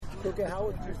Kuka, how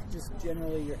would just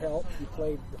generally your health? You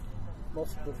played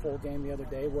most of the full game the other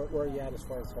day. Where are you at as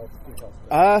far as health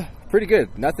goes? Pretty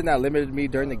good. Nothing that limited me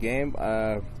during the game.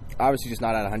 Obviously just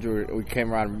not at 100. We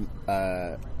came around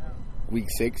week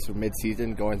 6 or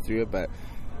mid-season going through it, but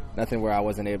nothing where I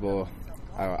wasn't able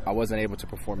to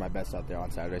perform my best out there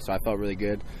on Saturday. So I felt really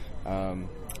good.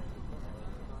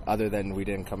 Other than we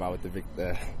didn't come out with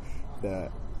the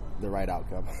right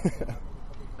outcome.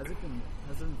 Has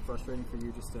it been frustrating for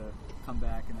you just to come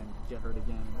back and then get hurt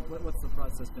again? What's the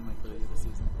process been like for you this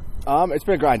season? It's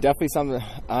been a grind. Definitely something.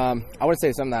 I wouldn't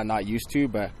say something that I'm not used to,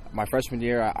 but my freshman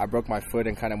year, I broke my foot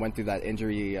and kind of went through that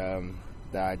injury.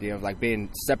 The idea of like being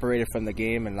separated from the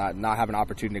game and not having an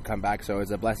opportunity to come back. So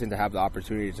it's a blessing to have the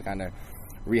opportunity to kind of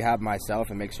rehab myself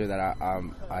and make sure that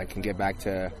I can get back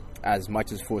to as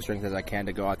much as full strength as I can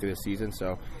to go out through the season.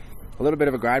 So a little bit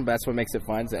of a grind, but that's what makes it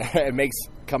fun. It makes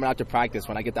coming out to practice,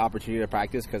 when I get the opportunity to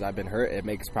practice because I've been hurt, it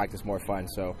makes practice more fun.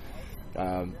 So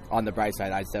on the bright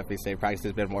side, I'd definitely say practice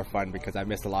has been more fun because I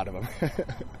missed a lot of them.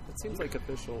 It seems like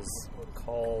officials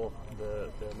call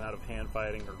the amount of hand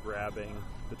fighting or grabbing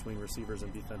between receivers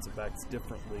and defensive backs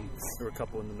differently. There were a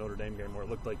couple in the Notre Dame game where it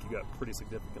looked like you got pretty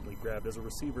significantly grabbed. As a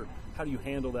receiver, how do you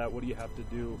handle that? What do you have to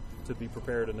do to be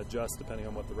prepared and adjust depending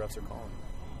on what the refs are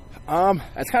calling?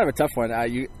 That's kind of a tough one.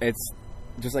 It's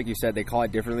just like you said, they call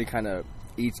it differently kind of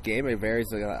each game. It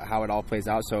varies how it all plays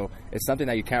out. So it's something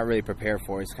that you can't really prepare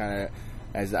for. It's kind of,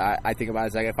 as I think about it,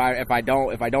 it's like if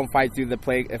I don't fight through the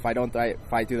play, if I don't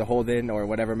fight through the hold in or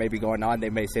whatever may be going on, they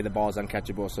may say the ball is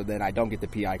uncatchable. So then I don't get the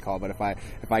PI call. But if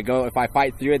I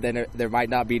fight through it, then there might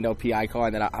not be no PI call,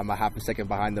 and then I'm a half a second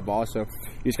behind the ball. So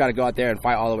you just got to go out there and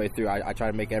fight all the way through. I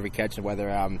try to make every catch, and whether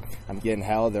I'm getting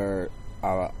held or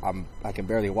I can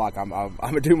barely walk. I'm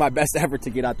gonna do my best effort to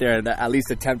get out there and at least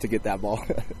attempt to get that ball.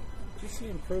 Do you see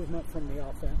improvement from the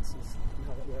offense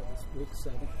now that we're at this week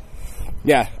 7?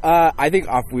 Yeah, I think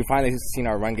we finally seen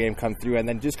our run game come through, and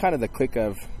then just kind of the click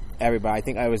of everybody. I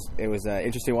think it was an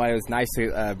interesting one. It was nice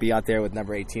to be out there with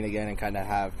number 18 again and kind of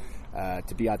have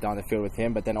to be out there on the field with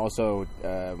him. But then also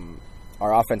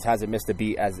our offense hasn't missed a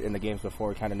beat as in the games before.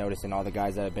 We're kind of noticing all the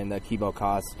guys that have been there, Kibo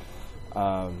Koss,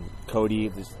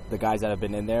 Cody, the guys that have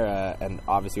been in there, and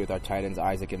obviously with our tight ends,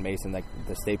 Isaac and Mason, like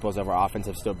the staples of our offense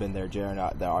have still been there.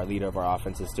 Jaron, our leader of our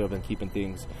offense, has still been keeping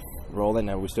things rolling,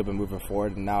 and we've still been moving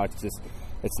forward. And now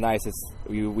it's nice.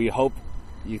 We hope,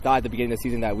 you thought at the beginning of the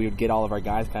season that we would get all of our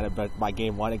guys kind of, but by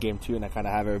game 1 and game 2, and I kind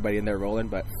of have everybody in there rolling.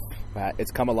 But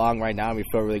it's come along right now, and we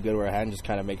feel really good where we're at, and just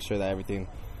kind of make sure that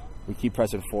we keep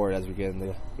pressing forward as we get in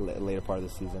the later part of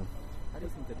the season. How do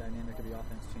you think the dynamic of the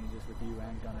offense changes with you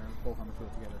and Gunnar both on the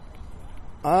field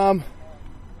together?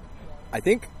 I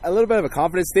think a little bit of a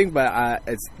confidence thing, but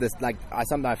it's this like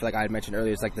something I feel like I had mentioned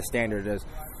earlier. It's like the standard is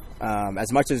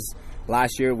as much as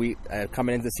last year we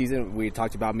coming into the season, we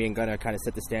talked about me and Gunnar kind of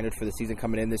set the standard for the season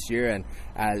coming in this year,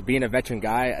 and being a veteran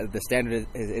guy, the standard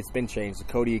it's been changed.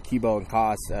 Cody, Kibo, and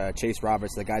Koss, Chase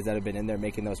Roberts, the guys that have been in there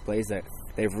making those plays, that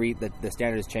they've the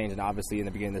standard has changed. And obviously in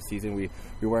the beginning of the season we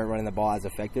weren't running the ball as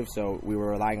effective, so we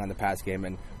were relying on the pass game,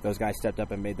 and those guys stepped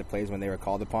up and made the plays when they were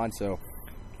called upon. So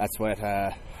that's what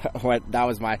that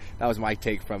was my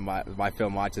take from my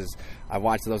film watches. I've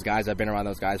watched those guys. I've been around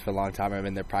those guys for a long time. I'm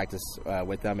in their practice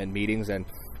with them in meetings, and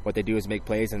what they do is make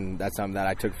plays, and that's something that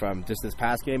I took from just this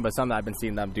past game, but something that I've been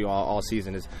seeing them do all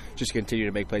season is just continue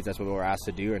to make plays. That's what we're asked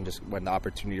to do, and just when the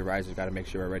opportunity arises, we've got to make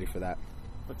sure we're ready for that.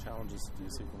 What challenges do you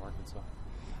see from Arkansas?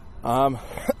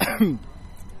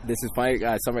 This is funny.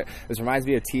 This reminds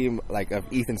me of a team like of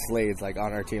Ethan Slade's, like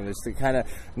on our team. It's kind of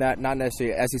not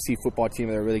necessarily an SEC football team.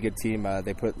 They're a really good team.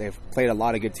 They've played a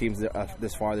lot of good teams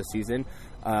this far this season,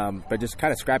 but just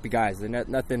kind of scrappy guys. They're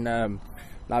nothing,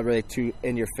 not really too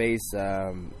in your face,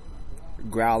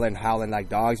 growling, howling like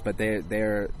dogs. But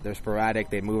they're sporadic.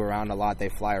 They move around a lot. They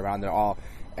fly around.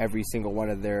 Every single one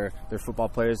of their football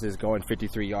players is going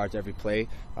 53 yards every play,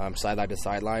 sideline to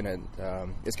sideline, and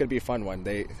it's going to be a fun one.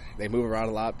 They move around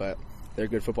a lot, but they're a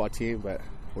good football team, but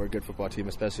we're a good football team,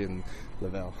 especially in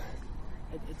Lavelle.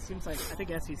 It seems like I think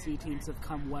SEC teams have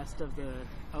come west of the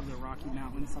Rocky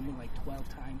Mountains something like 12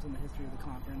 times in the history of the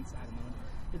conference. I don't know.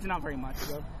 It's not very much,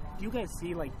 though. Do you guys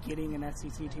see like getting an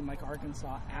SEC team like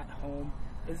Arkansas at home?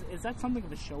 Is that something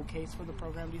of a showcase for the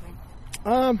program, do you think?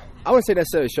 I wouldn't say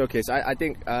necessarily a showcase. I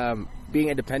think being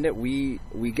independent, we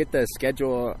get the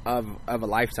schedule of a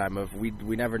lifetime.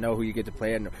 We never know who you get to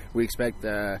play, and we expect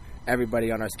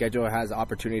everybody on our schedule has the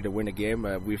opportunity to win a game.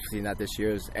 We've seen that this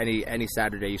year. Any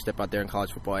Saturday you step out there in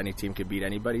college football, any team can beat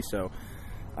anybody. So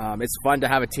it's fun to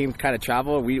have a team kind of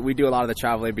travel. We do a lot of the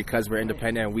traveling because we're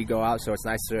independent and we go out. So it's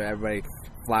nice to everybody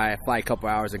fly a couple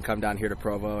hours and come down here to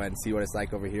Provo and see what it's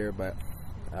like over here. But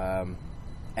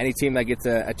Any team that gets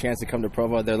a chance to come to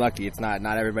Provo, they're lucky. It's not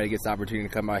everybody gets the opportunity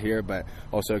to come out here, but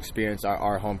also experience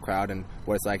our home crowd and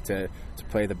what it's like to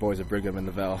play the boys of Brigham in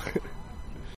the Vel.